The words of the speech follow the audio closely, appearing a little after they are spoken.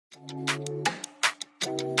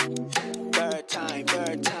Third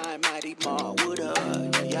time, mighty more woulda,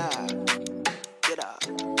 yeah. Get up,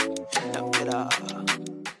 now get up.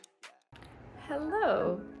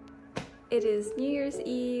 Hello. It is New Year's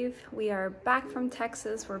Eve. We are back from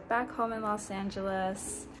Texas. We're back home in Los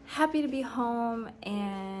Angeles. Happy to be home,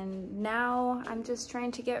 and now I'm just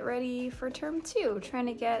trying to get ready for term 2, trying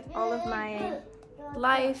to get all of my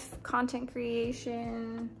life, content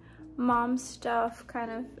creation, mom stuff kind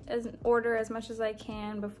of in order as much as I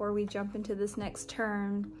can before we jump into this next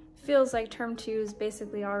term. Feels like term 2 is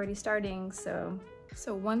basically already starting, so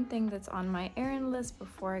one thing that's on my errand list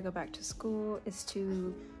before I go back to school is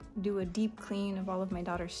to do a deep clean of all of my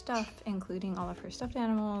daughter's stuff, including all of her stuffed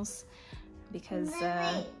animals, because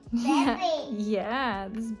yeah,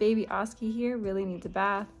 this baby Oski here really needs a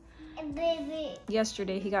bath.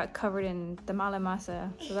 Yesterday he got covered in tamale masa,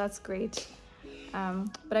 so that's great.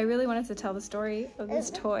 But I really wanted to tell the story of this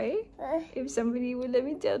toy, if somebody would let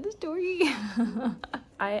me tell the story.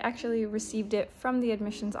 I actually received it from the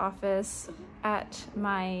admissions office at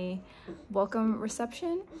my welcome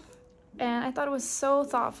reception, and I thought it was so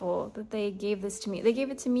thoughtful that they gave this to me. They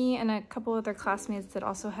gave it to me and a couple other classmates that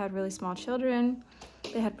also had really small children.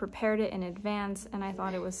 They had prepared it in advance, and I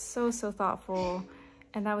thought it was so thoughtful,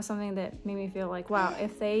 and that was something that made me feel like, wow,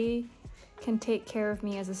 if they can take care of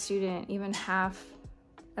me as a student even half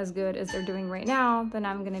as good as they're doing right now, then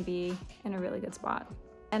I'm gonna be in a really good spot.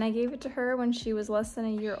 And I gave it to her when she was less than a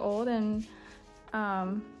year old, and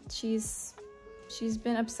she's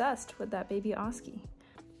been obsessed with that baby Oski.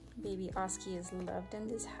 Baby Oski is loved in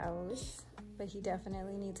this house, but he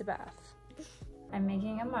definitely needs a bath. I'm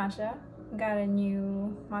making a matcha. Got a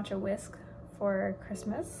new matcha whisk for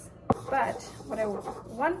Christmas. But what I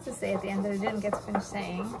wanted to say at the end that I didn't get to finish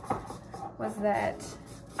saying was that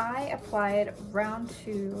I applied round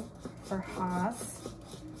 2 for Haas,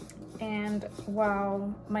 and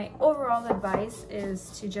while my overall advice is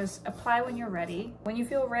to just apply when you're ready, when you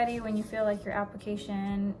feel ready, when you feel like your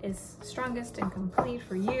application is strongest and complete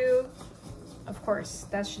for you, of course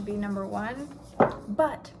that should be number 1.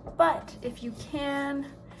 But if you can,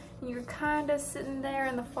 you're kind of sitting there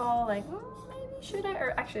in the fall like, maybe should I,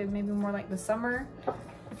 or actually maybe more like the summer,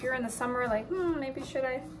 if you're in the summer like, maybe should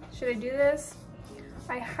I do this,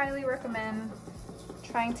 I highly recommend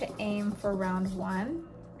trying to aim for round 1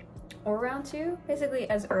 or round 2, basically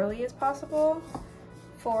as early as possible,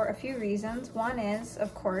 for a few reasons. One is,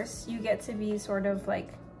 of course, you get to be sort of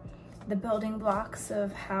like the building blocks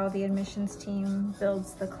of how the admissions team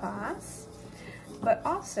builds the class, but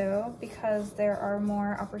also because there are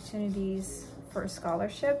more opportunities for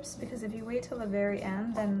scholarships, because if you wait till the very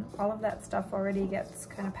end, then all of that stuff already gets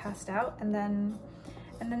kind of passed out, and then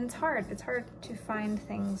it's hard to find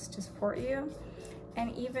things to support you.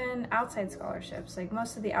 And even outside scholarships, like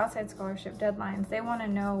most of the outside scholarship deadlines, they want to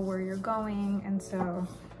know where you're going, and so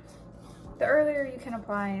the earlier you can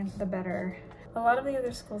apply, the better. A lot of the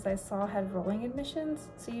other schools I saw had rolling admissions,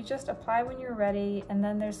 so you just apply when you're ready, and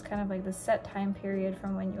then there's kind of like the set time period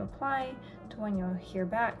from when you apply to when you'll hear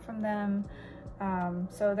back from them.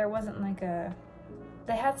 So there wasn't like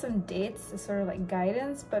they had some dates as sort of like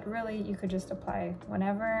guidance, but really you could just apply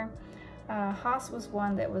whenever. Haas was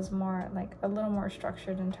one that was more like a little more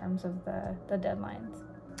structured in terms of the deadlines.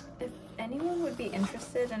 If anyone would be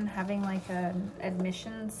interested in having like an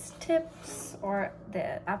admissions tips or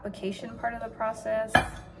the application part of the process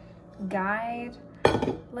guide,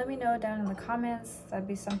 let me know down in the comments. That'd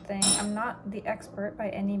be something. I'm not the expert by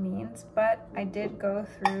any means, but I did go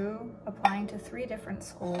through applying to 3 different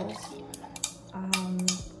schools.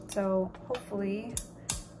 So hopefully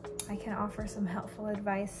I can offer some helpful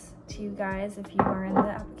advice to you guys if you are in the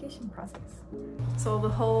application process. So the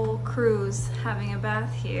whole crew's having a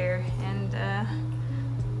bath here, and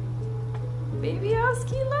baby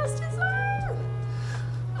Oski lost his arm.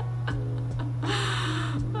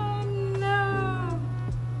 Oh no.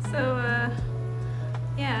 So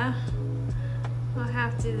yeah, I'll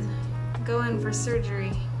have to go in for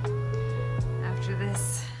surgery after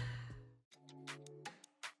this.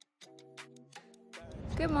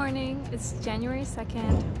 Good morning, it's January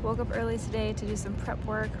 2nd. Woke up early today to do some prep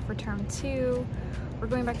work for term 2. We're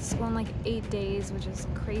going back to school in like 8 days, which is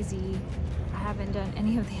crazy. I haven't done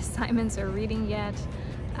any of the assignments or reading yet.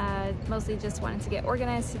 Mostly just wanted to get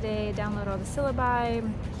organized today, download all the syllabi,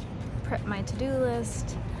 prep my to-do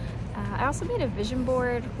list. I also made a vision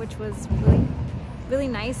board, which was really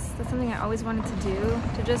nice. That's something I always wanted to do,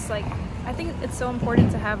 to just like, I think it's so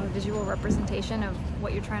important to have a visual representation of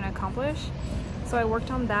what you're trying to accomplish. So I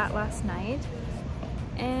worked on that last night,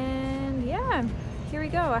 and yeah, here we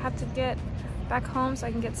go. I have to get back home so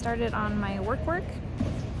I can get started on my work.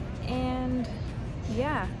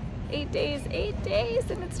 yeah, 8 days,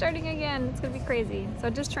 and it's starting again. It's gonna be crazy. So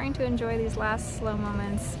just trying to enjoy these last slow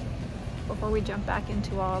moments before we jump back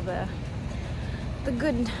into all the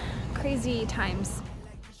good, crazy times.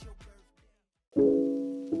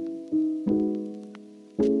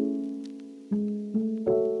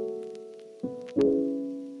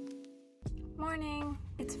 Morning,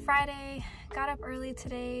 it's Friday. Got up early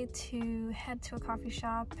today to head to a coffee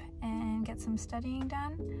shop and get some studying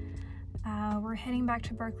done. We're heading back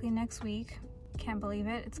to Berkeley next week. Can't believe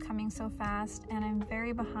it, it's coming so fast, and I'm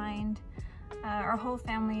very behind. Our whole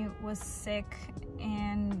family was sick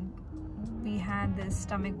and we had this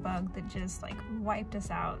stomach bug that just like wiped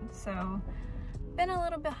us out. So been a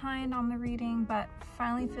little behind on the reading, but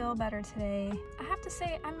finally feel better today. I have to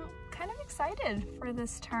say I'm kind of excited for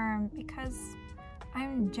this term because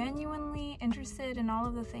I'm genuinely interested in all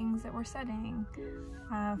of the things that we're studying.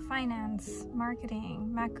 Finance, marketing,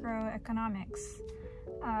 macroeconomics.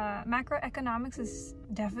 Macroeconomics is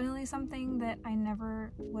definitely something that I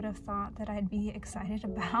never would have thought that I'd be excited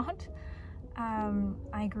about.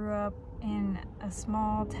 I grew up in a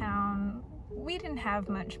small town. We didn't have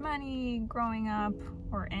much money growing up,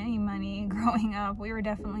 or any money growing up. We were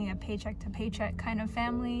definitely a paycheck to paycheck kind of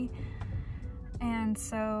family. And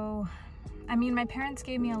so, I mean, my parents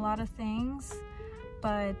gave me a lot of things,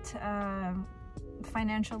 but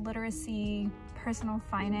financial literacy, personal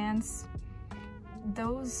finance,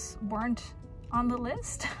 those weren't on the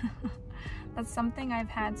list. That's something I've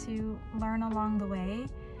had to learn along the way.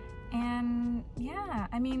 And yeah,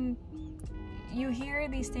 I mean, you hear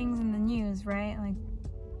these things in the news, right? Like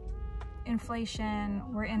inflation,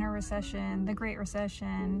 we're in a recession, the Great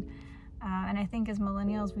Recession. And I think as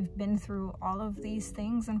millennials, we've been through all of these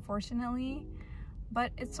things, unfortunately.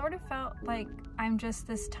 But it sort of felt like I'm just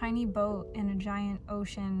this tiny boat in a giant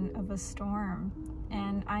ocean of a storm.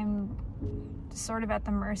 And I'm sort of at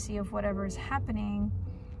the mercy of whatever's happening.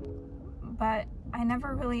 But I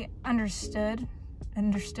never really understood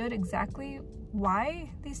exactly why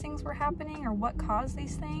these things were happening or what caused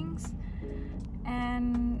these things.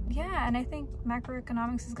 And yeah, and I think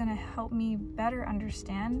macroeconomics is going to help me better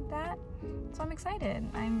understand that. So I'm excited.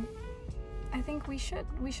 I think we should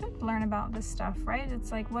learn about this stuff, right?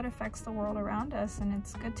 It's like what affects the world around us, and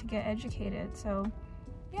it's good to get educated. So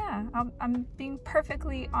yeah, I'm being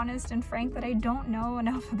perfectly honest and frank that I don't know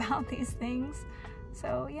enough about these things.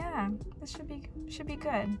 So yeah, this should be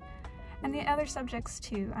good. And the other subjects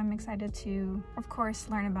too, I'm excited to, of course,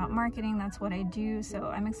 learn about marketing. That's what I do. So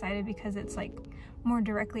I'm excited because it's like more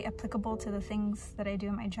directly applicable to the things that I do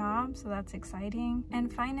in my job. So that's exciting.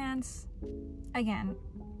 And finance, again,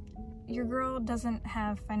 your girl doesn't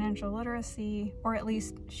have financial literacy, or at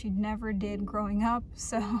least she never did growing up.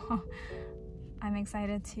 So I'm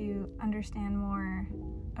excited to understand more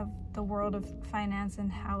of the world of finance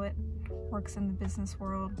and how it works in the business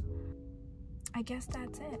world. I guess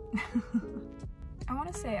that's it. I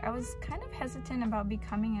want to say I was kind of hesitant about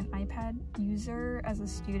becoming an iPad user as a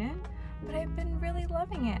student, but I've been really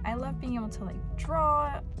loving it. I love being able to like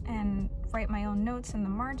draw and write my own notes in the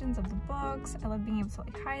margins of the books. I love being able to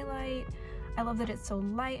like highlight. I love that it's so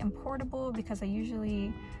light and portable, because I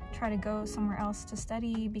usually try to go somewhere else to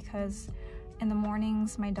study because in the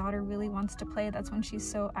mornings my daughter really wants to play. That's when she's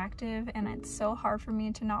so active, and it's so hard for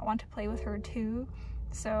me to not want to play with her too.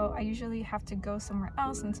 So I usually have to go somewhere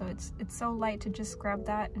else, and so it's so light to just grab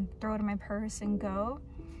that and throw it in my purse and go.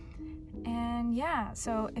 And yeah,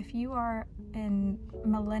 so if you are a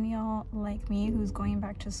millennial like me who's going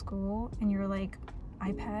back to school and you're like,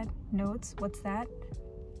 iPad, notes, what's that?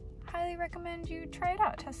 Highly recommend you try it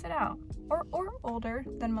out, test it out. Or older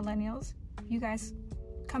than millennials, you guys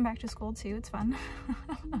come back to school too, it's fun.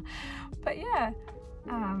 But yeah,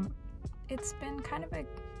 it's been kind of a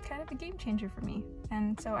game changer for me,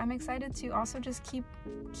 and so I'm excited to also just keep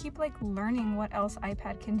like learning what else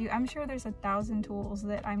iPad can do. I'm sure there's 1,000 tools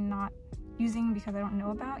that I'm not using because I don't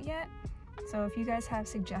know about yet. So if you guys have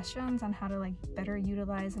suggestions on how to like better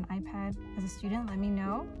utilize an iPad as a student, let me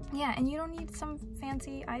know. Yeah, and you don't need some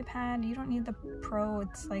fancy iPad, you don't need the Pro.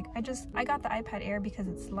 It's like I got the iPad Air because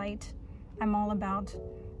it's light. I'm all about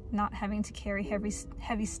not having to carry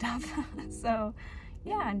heavy stuff. So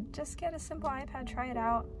yeah, just get a simple iPad, try it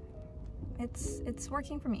out. It's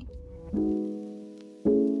working for me.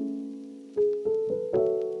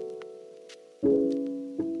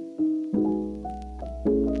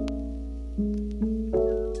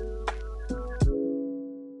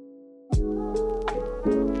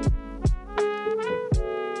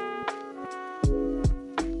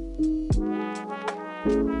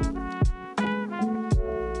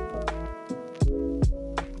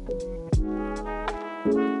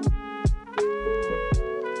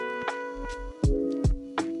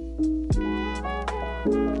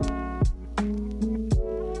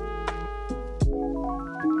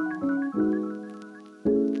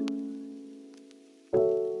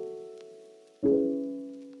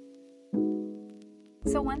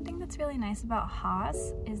 So one thing that's really nice about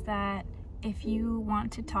Haas is that if you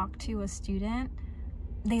want to talk to a student,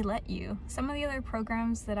 they let you. Some of the other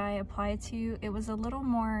programs that I applied to, it was a little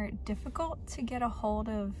more difficult to get a hold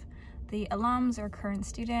of the alums or current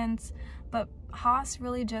students, but Haas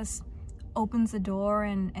really just opens the door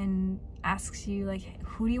and asks you, like,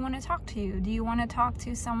 who do you want to talk to? Do you want to talk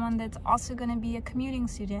to someone that's also going to be a commuting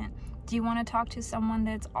student? Do you want to talk to someone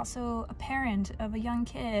that's also a parent of a young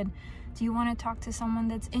kid? Do you want to talk to someone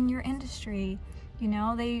that's in your industry? You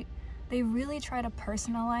know, they really try to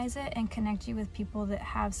personalize it and connect you with people that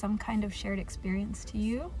have some kind of shared experience to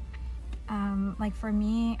you. Like for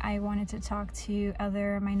me, I wanted to talk to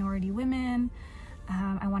other minority women.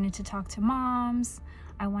 I wanted to talk to moms.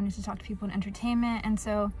 I wanted to talk to people in entertainment. And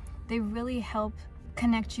so they really help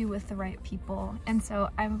connect you with the right people. And so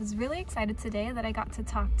I was really excited today that I got to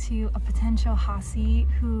talk to a potential Haasie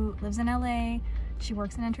who lives in LA. She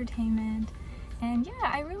works in entertainment. And yeah,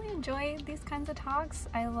 I really enjoy these kinds of talks.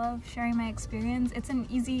 I love sharing my experience. It's an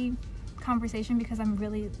easy conversation because I'm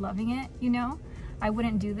really loving it, you know? I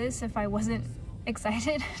wouldn't do this if I wasn't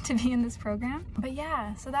excited to be in this program. But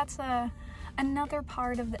yeah, so that's another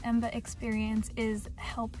part of the EMBA experience, is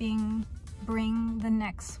helping bring the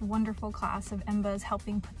next wonderful class of EMBAs,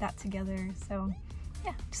 helping put that together. So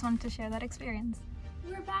yeah, just wanted to share that experience.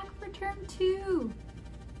 We're back for term 2.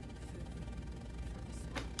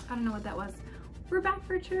 I don't know what that was. We're back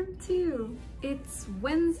for term 2. It's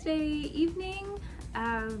Wednesday evening.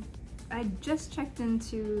 I just checked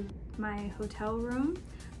into my hotel room.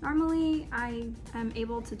 Normally I am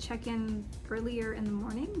able to check in earlier in the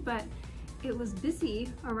morning, but it was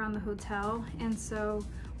busy around the hotel, and so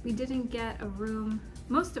we didn't get a room.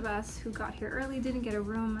 Most of us who got here early didn't get a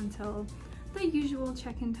room until the usual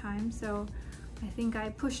check-in time, so I think I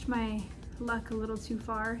pushed my luck a little too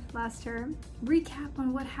far last term. Recap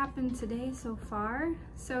on what happened today so far.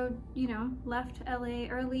 So, you know, left LA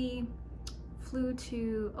early, flew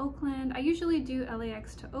to Oakland. I usually do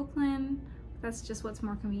LAX to Oakland. That's just what's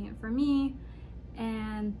more convenient for me.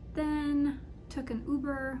 And then took an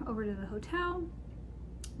Uber over to the hotel,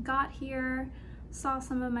 got here, saw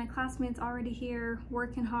some of my classmates already here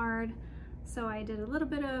working hard. So I did a little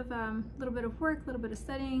bit of work, a little bit of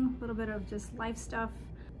studying, a little bit of just life stuff.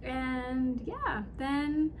 And yeah,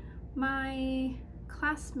 then my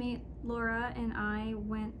classmate Laura and I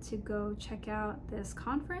went to go check out this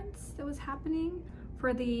conference that was happening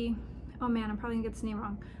for the, oh man, I'm probably gonna get this name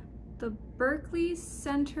wrong, the Berkeley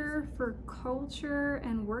Center for Culture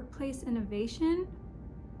and Workplace Innovation.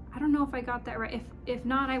 I don't know if I got that right. If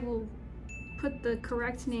not, I will put the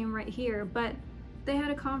correct name right here. But they had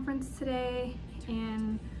a conference today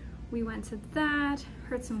and we went to that,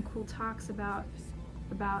 heard some cool talks about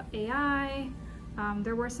AI.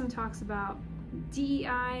 There were some talks about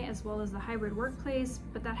DEI as well as the hybrid workplace,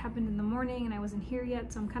 but that happened in the morning and I wasn't here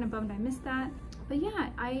yet, so I'm kind of bummed I missed that. But yeah,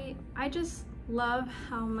 I just love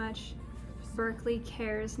how much Berkeley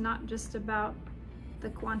cares not just about the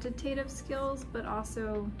quantitative skills, but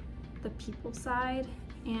also the people side,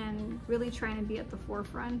 and really trying to be at the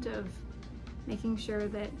forefront of making sure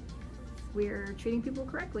that we're treating people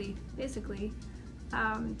correctly, basically.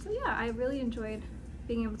 So yeah, I really enjoyed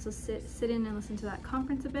being able to sit in and listen to that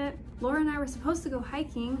conference a bit. Laura and I were supposed to go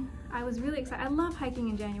hiking. I was really excited. I love hiking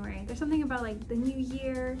in January. There's something about like the new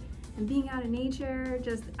year and being out in nature,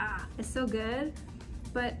 just it's so good.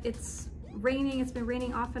 But it's raining, it's been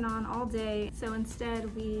raining off and on all day. So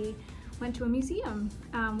instead we went to a museum,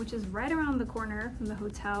 which is right around the corner from the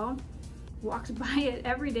hotel. Walked by it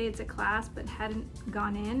every day, it's a class, but hadn't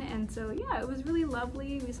gone in. And so yeah, it was really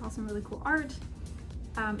lovely. We saw some really cool art.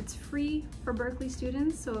 It's free for Berkeley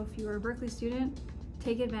students, so if you're a Berkeley student,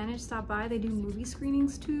 take advantage, stop by. They do movie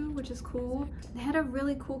screenings too, which is cool. They had a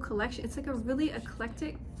really cool collection. It's like a really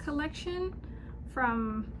eclectic collection,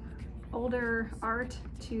 from older art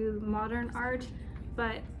to modern art,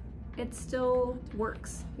 but it still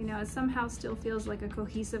works. You know, it somehow still feels like a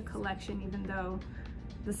cohesive collection, even though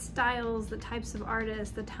the styles, the types of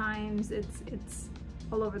artists, the times, it's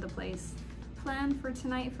all over the place. Plan for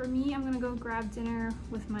tonight for me, I'm gonna go grab dinner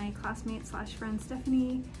with my classmate slash friend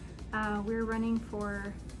Stephanie. We're running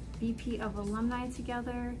for VP of Alumni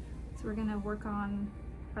together, so we're gonna work on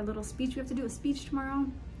our little speech. We have to do a speech tomorrow,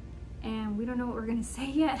 and we don't know what we're gonna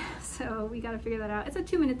say yet, so we gotta figure that out. It's a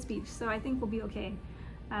 2-minute speech, so I think we'll be okay,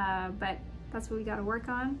 but that's what we gotta work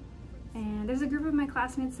on. And there's a group of my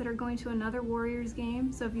classmates that are going to another Warriors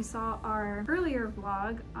game, so if you saw our earlier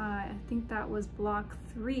vlog, I think that was block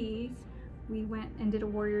 3, we went and did a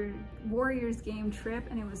Warriors game trip,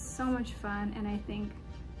 and it was so much fun, and I think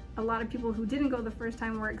a lot of people who didn't go the first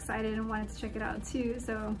time were excited and wanted to check it out too,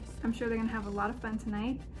 so I'm sure they're gonna have a lot of fun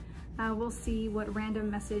tonight. We'll see what random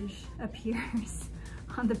message appears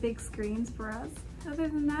on the big screens for us. Other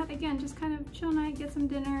than that, again, just kind of chill night, get some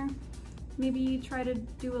dinner, maybe try to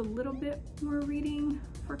do a little bit more reading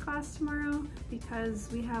for class tomorrow because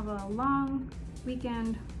we have a long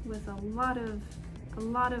weekend with a lot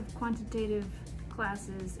of quantitative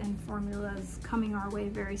classes and formulas coming our way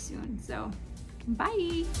very soon. So,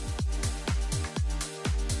 bye!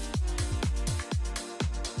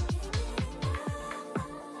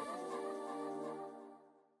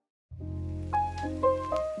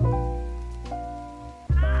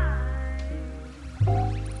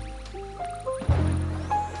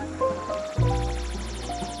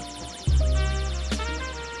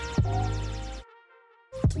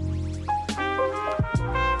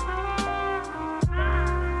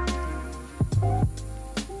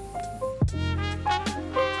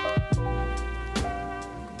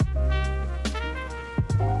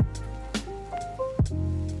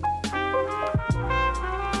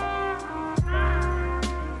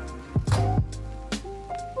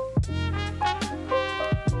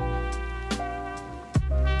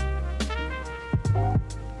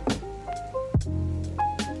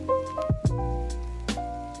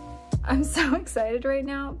 I'm so excited right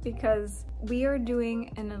now because we are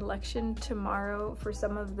doing an election tomorrow for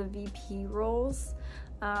some of the VP roles.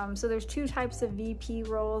 So there's two types of VP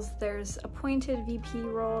roles. There's appointed VP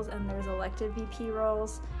roles and there's elected VP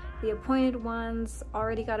roles. The appointed ones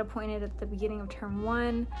already got appointed at the beginning of term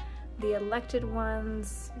 1. The elected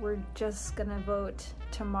ones, we're just gonna vote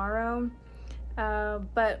tomorrow.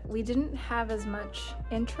 But we didn't have as much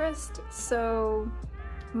interest. So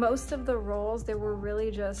most of the roles, they were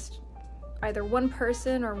really just either one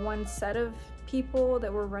person or one set of people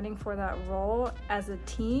that were running for that role as a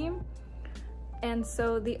team. And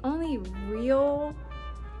so the only real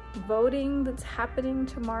voting that's happening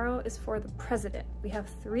tomorrow is for the president. We have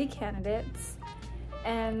 3 candidates,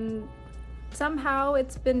 and somehow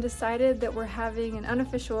it's been decided that we're having an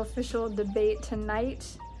unofficial debate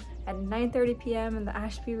tonight at 9:30 p.m. in the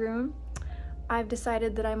Ashby Room. I've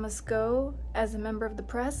decided that I must go as a member of the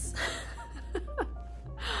press.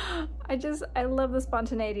 I love the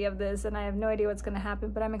spontaneity of this, and I have no idea what's gonna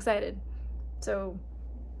happen, but I'm excited. So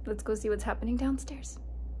let's go see what's happening downstairs.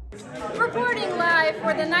 Reporting live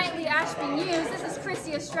for the nightly Ashby News, this is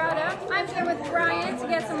Krissy I'm here with Brian to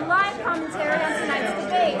get some live commentary on tonight's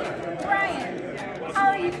debate. Brian, how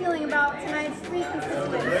are you feeling about tonight's 3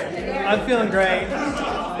 constituents? I'm feeling great.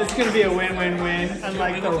 It's going to be a win-win-win.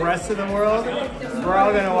 Unlike the rest of the world, we're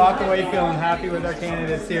all going to walk away feeling happy with our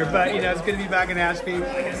candidates here. But, you know, it's good to be back in Ashby,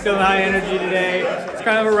 feeling high energy today. It's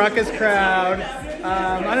kind of a ruckus crowd.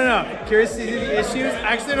 I don't know. Curious to see the issues.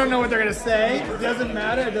 I actually don't know what they're going to say. It doesn't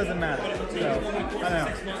matter. It doesn't matter. So, I don't know.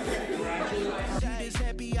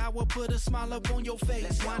 Will put a smile up on your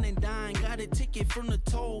face. Wine and dine, got a ticket from the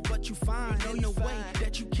toll, but you fine. In the way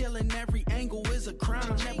that you killing every angle is a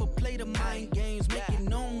crime. Never play the mind games, make it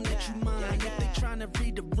known that you mine. If they tryna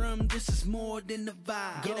read the room, this is more than the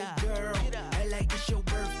vibe. Go girl, I like it's your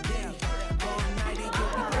birthday. All night and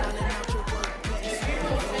you'll be calling out your workplace.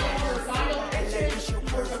 I like it's your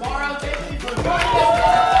birthday. Tomorrow,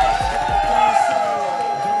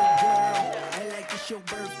 I like it's your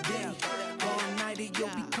birthday. All night and you'll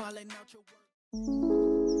be calling out your work.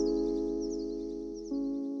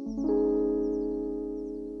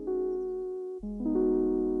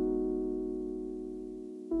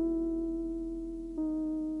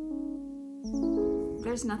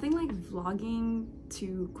 There's nothing like vlogging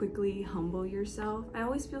to quickly humble yourself. I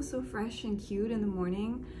always feel so fresh and cute in the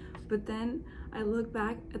morning, but then I look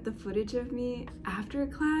back at the footage of me after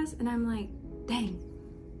class and I'm like, dang,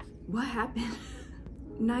 what happened?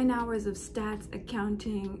 9 hours of stats,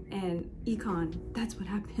 accounting, and econ. That's what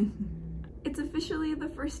happened. It's officially the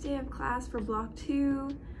first day of class for block 2.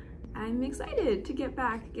 I'm excited to get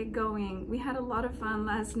back, get going. We had a lot of fun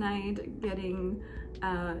last night getting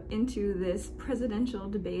into this presidential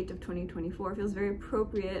debate of 2024. It feels very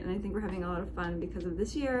appropriate, and I think we're having a lot of fun because of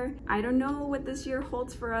this year. I don't know what this year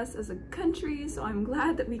holds for us as a country, so I'm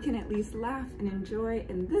glad that we can at least laugh and enjoy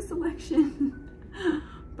in this election.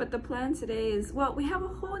 But the plan today is, well, we have a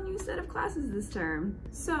whole new set of classes this term.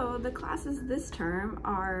 So the classes this term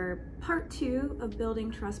are part 2 of building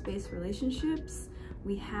trust-based relationships.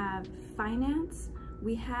 We have finance,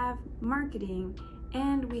 we have marketing,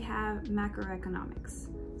 and we have macroeconomics.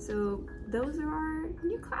 So those are our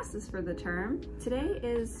new classes for the term. Today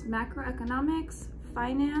is macroeconomics,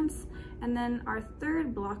 finance, and then our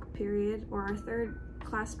third block period, or our third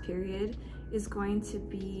class period, is going to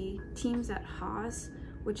be teams at Haas,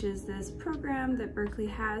 which is this program that Berkeley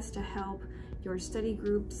has to help your study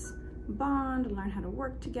groups bond, learn how to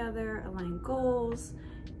work together, align goals.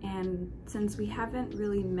 And since we haven't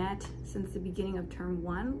really met since the beginning of term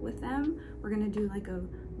 1 with them, we're gonna do like a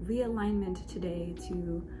realignment today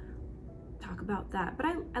to talk about that. But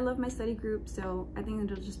I love my study group, so I think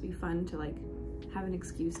it'll just be fun to like have an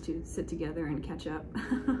excuse to sit together and catch up.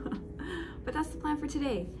 But that's the plan for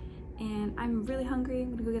today. And I'm really hungry.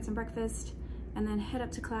 I'm gonna go get some breakfast and then head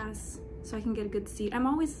up to class so I can get a good seat. I'm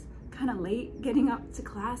always kind of late getting up to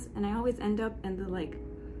class, and I always end up in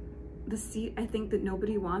the seat I think that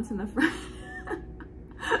nobody wants in the front.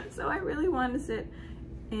 So I really want to sit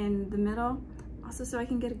in the middle, also so I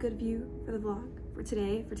can get a good view for the vlog for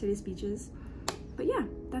today's speeches. But yeah,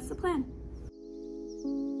 that's the plan.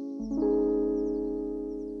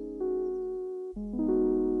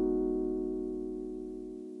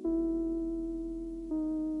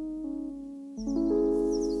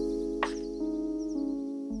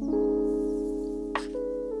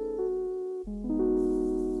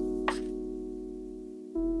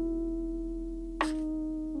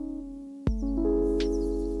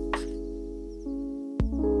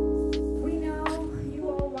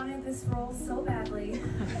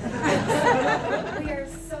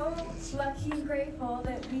 Lucky and grateful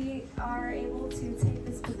that we are able to take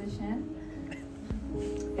this position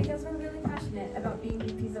because we're really passionate about being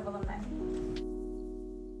VPs of alumni.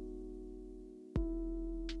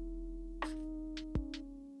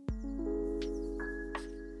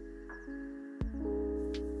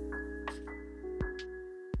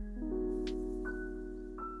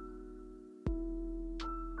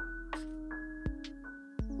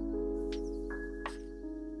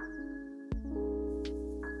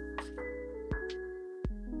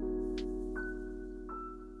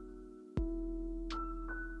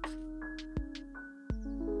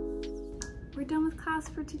 We're done with class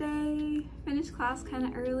for today. Finished class kind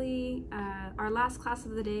of early. Our last class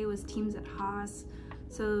of the day was Teams at Haas.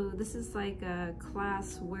 So this is like a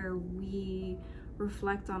class where we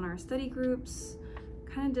reflect on our study groups,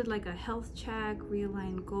 kind of did like a health check,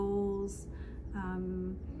 realign goals.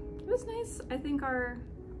 It was nice. I think our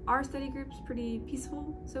study group's pretty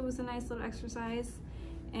peaceful, so it was a nice little exercise.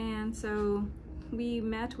 And so we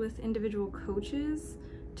met with individual coaches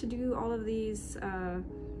to do all of these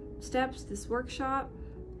steps, this workshop.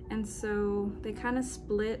 And so they kind of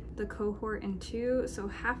split the cohort in two. So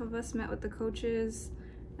half of us met with the coaches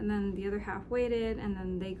and then the other half waited and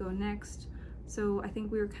then they go next. So I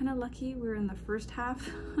think we were kind of lucky. We were in the first half.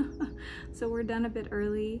 So we're done a bit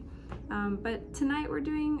early. But tonight we're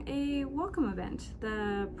doing a welcome event.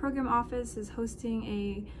 The program office is hosting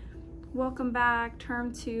a welcome back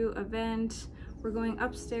term 2 event. We're going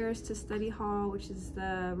upstairs to study hall, which is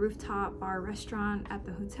the rooftop bar restaurant at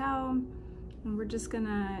the hotel. And we're just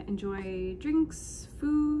gonna enjoy drinks,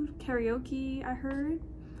 food, karaoke, I heard.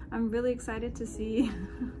 I'm really excited to see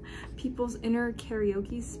people's inner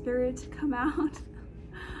karaoke spirit come out.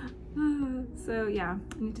 So yeah,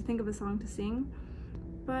 I need to think of a song to sing.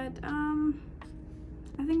 But I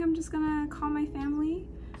think I'm just gonna call my family,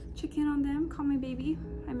 check in on them, call my baby,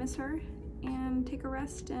 I miss her, and take a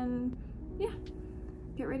rest and yeah,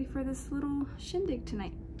 get ready for this little shindig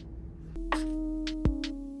tonight.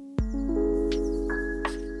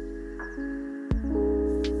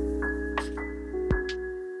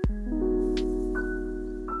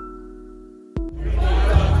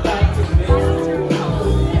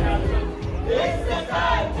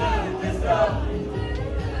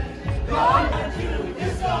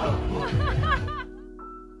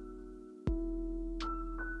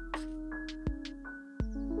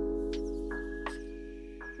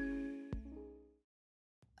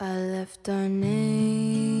 I left our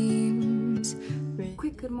names.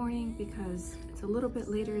 Quick good morning because it's a little bit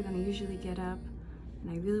later than I usually get up and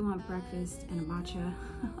I really want breakfast and a matcha.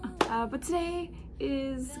 But today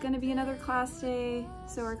is gonna be another class day.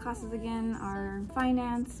 So our classes again are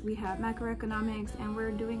finance, we have macroeconomics, and we're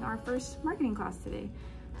doing our first marketing class today.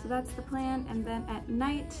 So that's the plan. And then at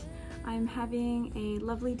night, I'm having a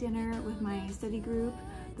lovely dinner with my study group,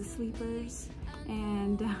 the sleepers,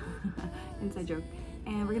 and inside joke.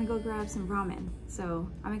 And we're gonna go grab some ramen. So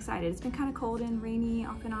I'm excited. It's been kind of cold and rainy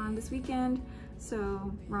off and on this weekend,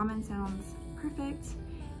 so ramen sounds perfect.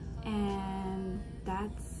 And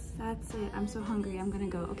that's it. I'm so hungry. I'm gonna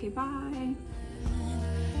go. Okay, bye.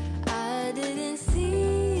 I didn't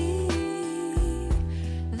see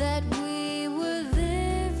that we were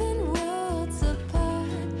living worlds apart.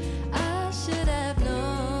 I should have known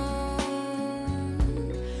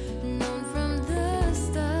from the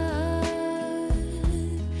start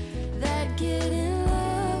that getting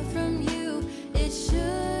love from you, it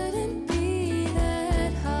should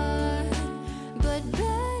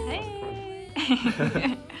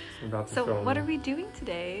exciting. I'm about to So film. what are we doing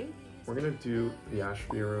today? We're gonna do the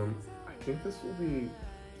Ashby Room. I think this will be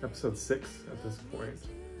episode 6 at this point.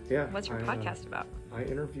 Yeah. What's your podcast about? I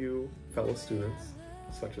interview fellow students,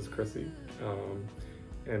 such as Krissy,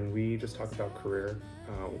 and we just talk about career,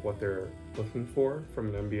 what they're looking for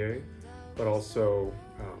from an MBA, but also,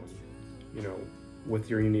 you know, with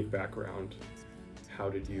your unique background, how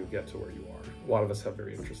did you get to where you are? A lot of us have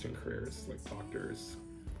very interesting careers, like doctors,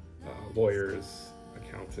 lawyers,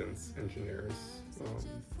 accountants, engineers,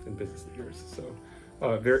 and business leaders. So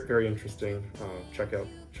very, very interesting. Check out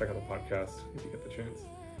the podcast if you get the chance.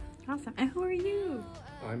 Awesome. And who are you?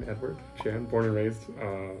 I'm Edward Chan, born and raised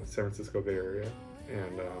San Francisco Bay Area,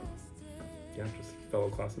 and yeah, just fellow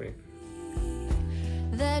classmate.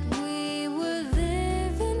 That we were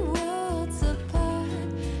living worlds apart.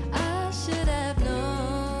 I should have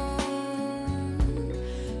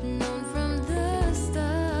known from the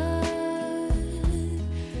start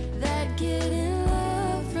that getting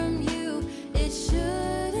love from you, it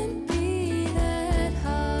shouldn't be that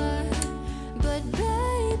hard. But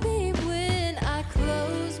baby, when I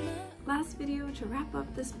close my Last video to wrap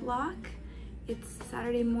up this block. It's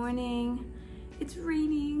Saturday morning, it's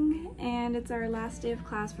raining, and it's our last day of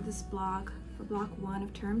class for this block, for block 1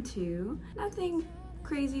 of term 2. Nothing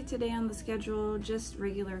crazy today on the schedule, just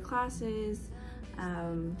regular classes.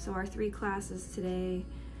 So our 3 classes today,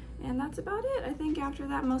 and that's about it. I think after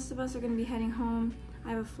that, most of us are gonna be heading home. I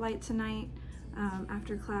have a flight tonight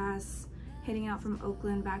after class, heading out from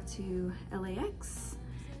Oakland back to LAX.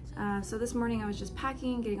 So this morning I was just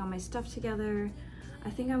packing, getting all my stuff together. I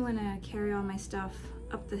think I'm gonna carry all my stuff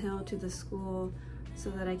up the hill to the school so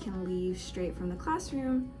that I can leave straight from the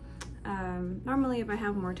classroom. Normally if I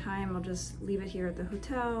have more time, I'll just leave it here at the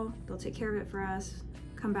hotel. They'll take care of it for us,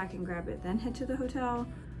 come back and grab it, then head to the hotel.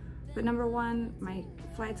 But number 1, my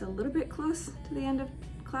flight's a little bit close to the end of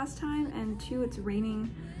class time, and 2, it's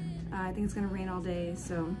raining. I think it's gonna rain all day,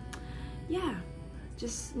 so yeah,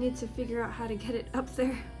 just need to figure out how to get it up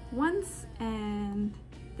there once, and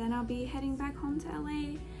then I'll be heading back home to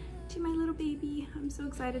LA to my little baby. I'm so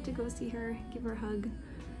excited to go see her, give her a hug.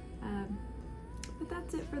 But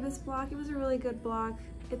that's it for this block. It was a really good block.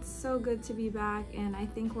 It's so good to be back, and I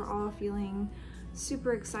think we're all feeling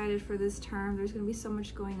super excited for this term. There's gonna be so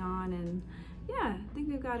much going on, and yeah, I think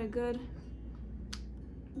we've got a good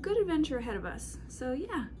adventure ahead of us. So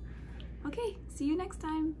yeah, okay, see you next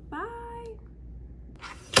time. Bye.